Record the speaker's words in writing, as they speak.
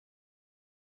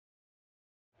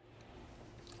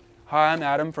Hi, I'm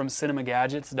Adam from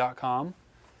Cinemagadgets.com.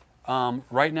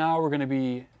 Right now we're going to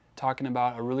be talking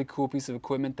about a really cool piece of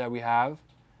equipment that we have,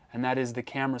 and that is the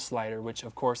camera slider, which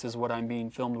of course is what I'm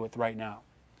being filmed with right now.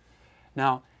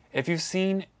 Now, if you've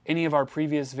seen any of our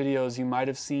previous videos, you might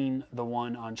have seen the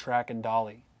one on track and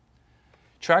dolly.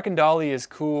 Track and dolly is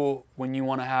cool when you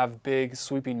want to have big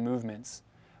sweeping movements,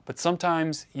 but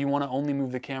sometimes you want to only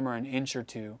move the camera an inch or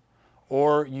two,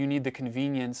 or you need the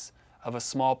convenience of a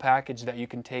small package that you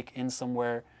can take in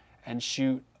somewhere and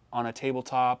shoot on a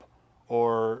tabletop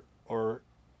or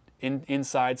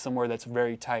inside somewhere that's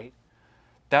very tight.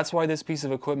 That's why this piece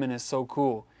of equipment is so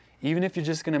cool. Even if you're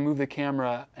just going to move the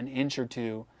camera an inch or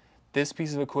two, this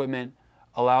piece of equipment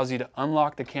allows you to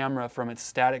unlock the camera from its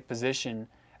static position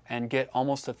and get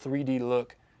almost a 3D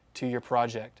look to your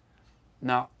project.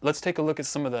 Now, let's take a look at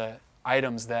some of the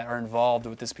items that are involved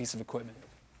with this piece of equipment.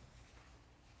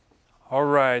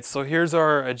 Alright, so here's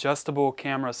our adjustable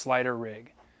camera slider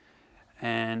rig.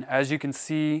 And as you can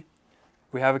see,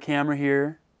 we have a camera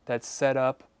here that's set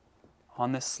up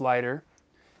on this slider.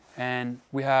 And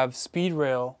we have speed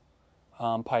rail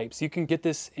pipes. You can get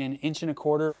this in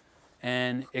 1.25 inch,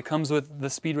 and it comes with the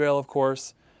speed rail, of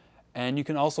course. And you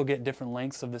can also get different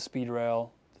lengths of the speed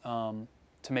rail to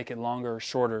make it longer or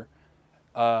shorter.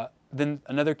 Then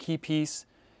another key piece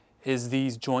is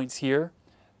these joints here.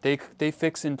 They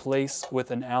fix in place with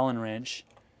an Allen wrench,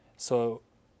 so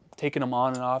taking them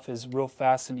on and off is real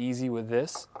fast and easy with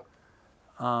this.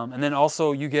 And then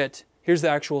also you get, here's the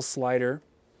actual slider.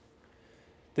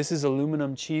 This is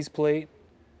aluminum cheese plate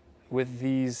with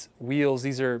these wheels.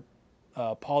 These are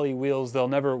poly wheels. They'll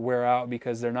never wear out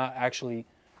because they're not actually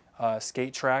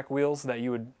skate track wheels that you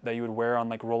would wear on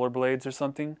like rollerblades or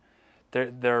something.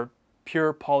 They're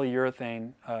pure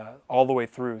polyurethane all the way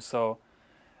through, so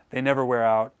they never wear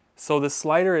out. So the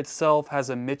slider itself has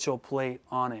a Mitchell plate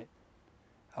on it.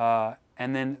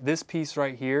 And then this piece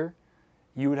right here,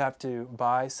 you would have to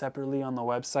buy separately on the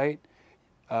website.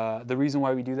 The reason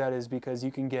why we do that is because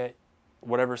you can get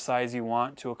whatever size you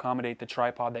want to accommodate the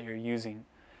tripod that you're using.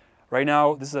 Right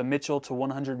now, this is a Mitchell to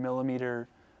 100mm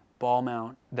ball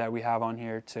mount that we have on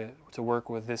here to work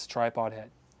with this tripod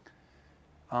head.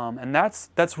 And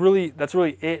that's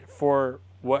really it for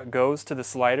what goes to the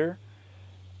slider.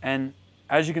 And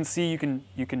as you can see, you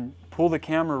can pull the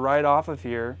camera right off of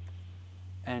here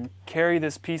and carry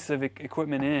this piece of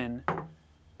equipment in,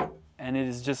 and it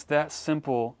is just that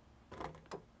simple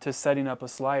to setting up a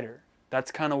slider.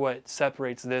 That's kind of what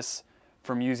separates this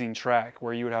from using track,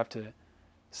 where you would have to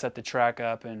set the track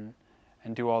up and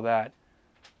do all that.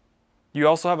 You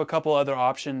also have a couple other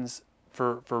options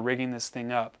for rigging this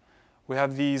thing up. We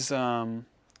have these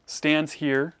stands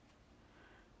here.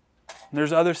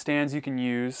 There's other stands you can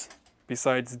use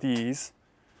besides these,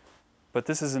 but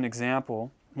this is an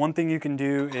example. One thing you can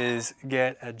do is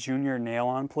get a junior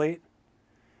nail-on plate,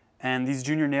 and these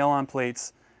junior nail-on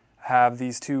plates have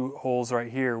these two holes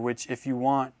right here, which if you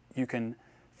want, you can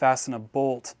fasten a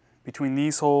bolt between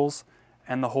these holes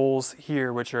and the holes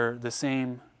here, which are the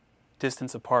same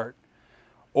distance apart.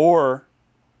 Or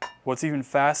what's even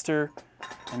faster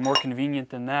and more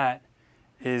convenient than that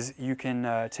is you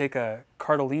can take a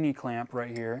Cardellini clamp right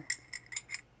here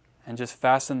and just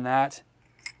fasten that,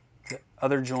 the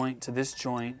other joint to this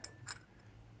joint,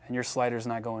 and your slider's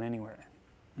not going anywhere.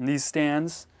 And these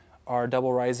stands are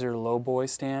double riser low boy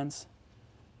stands.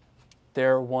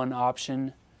 They're one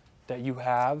option that you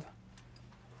have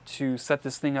to set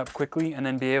this thing up quickly and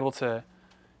then be able to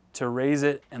raise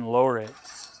it and lower it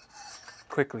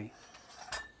quickly.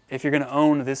 If you're going to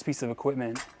own this piece of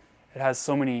equipment, it has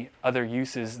so many other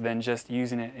uses than just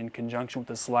using it in conjunction with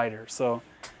the slider. So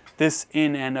this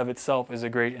in and of itself is a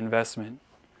great investment.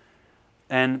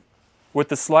 And with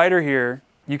the slider here,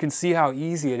 you can see how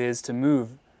easy it is to move.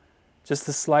 Just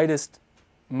the slightest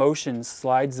motion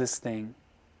slides this thing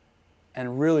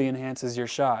and really enhances your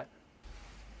shot.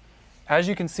 As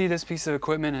you can see, this piece of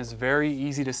equipment is very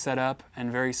easy to set up and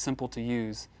very simple to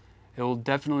use. It will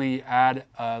definitely add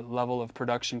a level of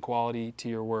production quality to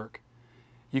your work.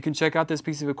 You can check out this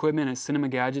piece of equipment at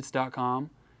Cinemagadgets.com.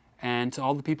 And to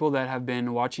all the people that have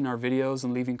been watching our videos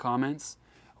and leaving comments,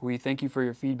 we thank you for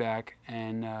your feedback,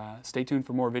 and stay tuned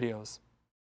for more videos.